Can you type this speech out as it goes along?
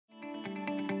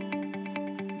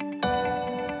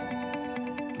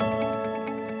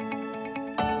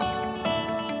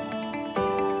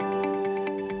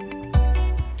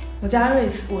叫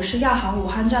Iris， 我是亚航武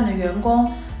汉站的员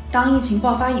工。当疫情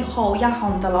爆发以后，亚航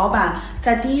我们的老板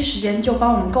在第一时间就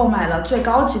帮我们购买了最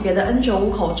高级别的 N95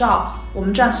 口罩，我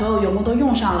们站所有员工都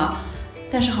用上了。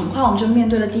但是很快我们就面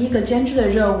对了第一个艰巨的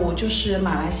任务，就是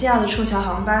马来西亚的撤侨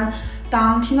航班。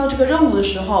当听到这个任务的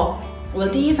时候，我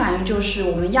的第一反应就是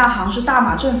我们亚航是大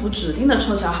马政府指定的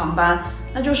撤侨航班，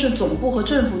那就是总部和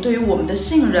政府对于我们的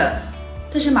信任。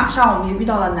但是马上我们也遇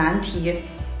到了难题，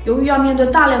由于要面对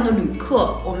大量的旅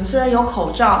客，我们虽然有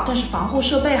口罩，但是防护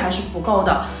设备还是不够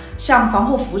的。像防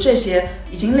护服这些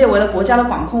已经列为了国家的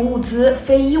管控物资，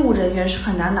非医务人员是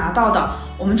很难拿到的，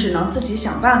我们只能自己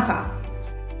想办法。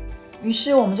于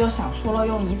是我们就想出了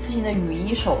用一次性的雨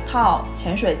衣、手套、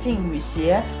潜水镜、雨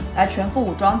鞋来全副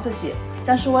武装自己。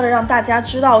但是为了让大家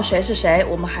知道谁是谁，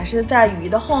我们还是在雨衣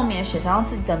的后面写上了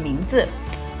自己的名字。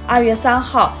2月3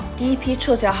号，第一批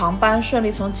撤侨航班顺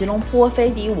利从吉隆坡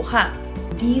飞抵武汉。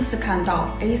第一次看到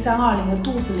A320 的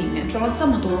肚子里面装了这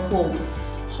么多的货物，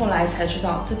后来才知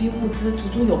道这批物资足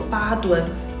足有8吨，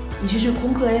已经是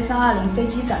空客 A320 飞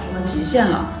机载重的极限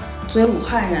了。作为武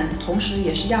汉人，同时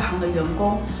也是亚航的员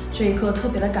工，这一刻特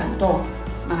别的感动。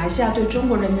马来西亚对中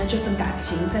国人民的这份感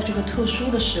情，在这个特殊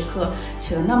的时刻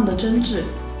显得那么的真挚。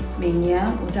每年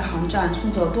我在航站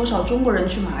送走了多少中国人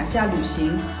去马来西亚旅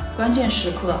行，关键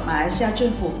时刻马来西亚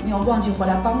政府没有忘记回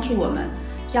来帮助我们，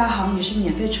亚航也是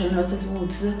免费承认了这次物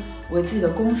资，为自己的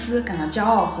公司感到骄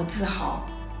傲和自豪。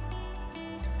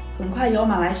很快由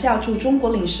马来西亚驻中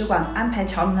国领事馆安排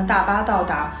侨民的大巴到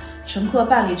达，乘客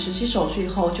办理值机手续以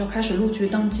后就开始陆续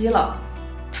登机了。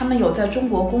他们有在中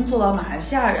国工作的马来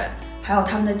西亚人，还有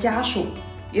他们的家属，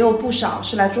也有不少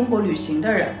是来中国旅行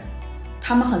的人。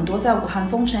他们很多在武汉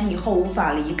封城以后无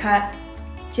法离开。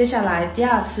接下来第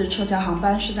2次撤侨航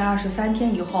班是在23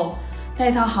天以后，那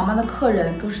一趟航班的客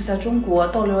人更是在中国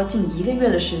逗留了近1个月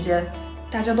的时间，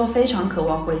大家都非常渴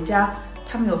望回家。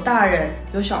他们有大人，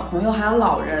有小朋友，还有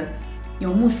老人，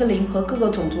有穆斯林和各个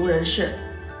种族人士。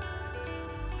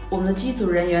我们的机组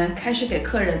人员开始给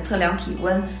客人测量体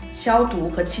温、消毒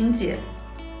和清洁。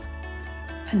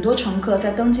很多乘客在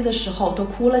登机的时候都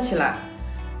哭了起来。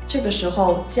这个时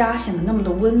候，家显得那么的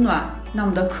温暖，那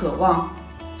么的渴望。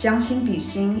将心比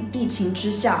心，疫情之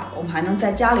下，我们还能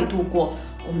在家里度过，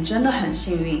我们真的很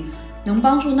幸运。能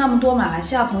帮助那么多马来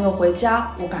西亚朋友回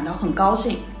家，我感到很高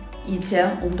兴。以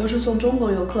前我们都是送中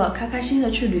国游客开开心心的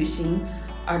去旅行，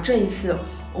而这一次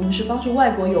我们是帮助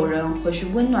外国友人回去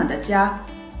温暖的家。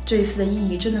这一次的意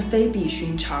义真的非比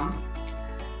寻常。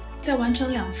在完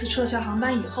成2次撤侨航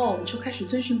班以后，我们就开始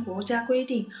遵循国家规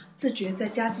定，自觉在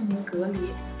家进行隔离。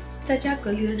在家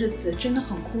隔离的日子真的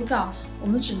很枯燥，我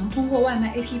们只能通过外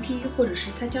卖 APP 或者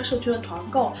是参加社区的团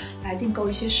购来订购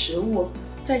一些食物。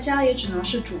在家也只能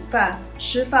是煮饭、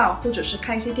吃饭，或者是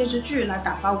看一些电视剧来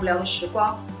打发无聊的时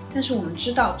光。但是我们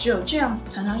知道，只有这样子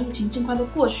才能让疫情尽快的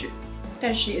过去。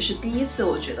但是也是第一次，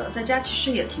我觉得在家其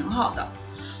实也挺好的。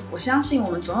我相信我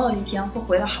们总有一天会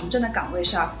回到航站的岗位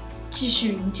上，继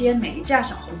续迎接每一架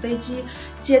小红飞机，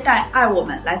接待爱我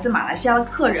们来自马来西亚的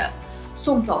客人，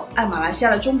送走爱马来西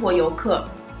亚的中国游客。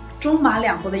中马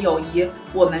两国的友谊，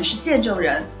我们是见证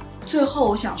人。最后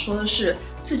我想说的是，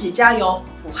自己加油，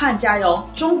武汉加油，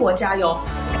中国加油。